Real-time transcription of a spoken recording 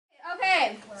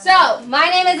Okay, so my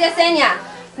name is Yessenia.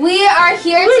 We are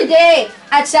here today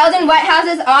at Sheldon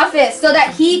Whitehouse's office so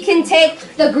that he can take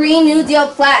the Green New Deal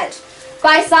pledge.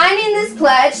 By signing this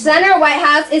pledge, Senator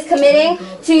Whitehouse is committing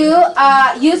to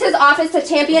use his office to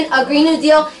champion a Green New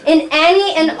Deal in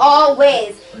any and all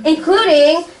ways,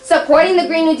 including supporting the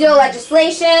Green New Deal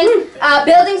legislation,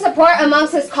 building support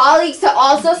amongst his colleagues to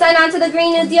also sign on to the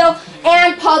Green New Deal,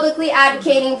 and publicly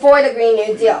advocating for the Green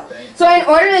New Deal. So in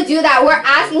order to do that, we're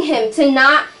asking him to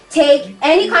not take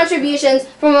any contributions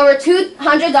from over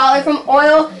 $200 from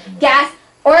oil, gas,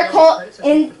 or coal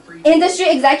industry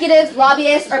executives,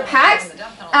 lobbyists, or PACs,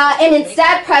 and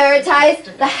instead prioritize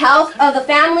the health of the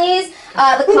families,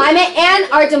 the climate,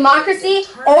 and our democracy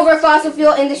over fossil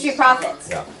fuel industry profits.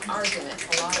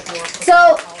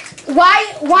 So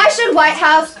why should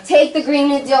Whitehouse take the Green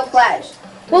New Deal pledge?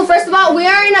 Well, first of all, we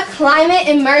are in a climate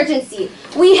emergency.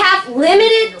 We have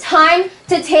limited time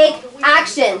to take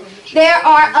action. There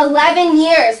are 11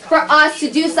 years for us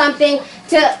to do something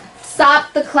to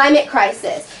stop the climate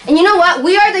crisis. And you know what?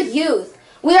 We are the youth.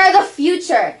 We are the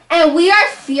future. And we are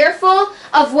fearful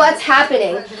of what's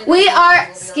happening. We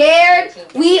are scared.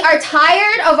 We are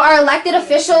tired of our elected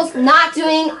officials not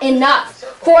doing enough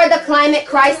for the climate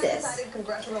crisis.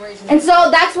 And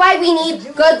so that's why we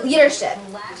need good leadership.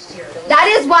 That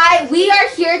is why we are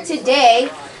here today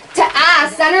to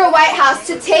ask Senator Whitehouse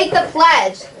to take the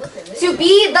pledge, to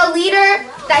be the leader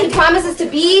that he promises to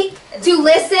be, to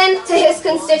listen to his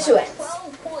constituents.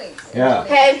 Yeah.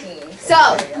 Okay? So,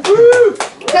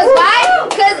 because why?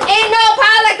 Because ain't no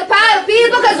power like the power of the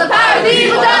people, because the power of the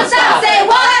people don't stop. Say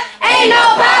what? Ain't no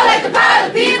power like the power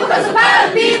of the people, because the power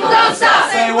of the people don't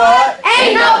stop. Say what?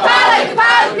 Ain't no power like the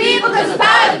power of the people, because the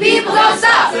power of the people don't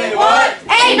stop. Say what?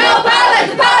 Ain't no power like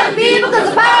the power of the people, because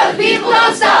the power of the people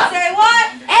don't stop. Say what?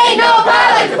 Ain't no power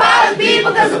like the power of the people,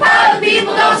 because the power of the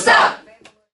people don't stop.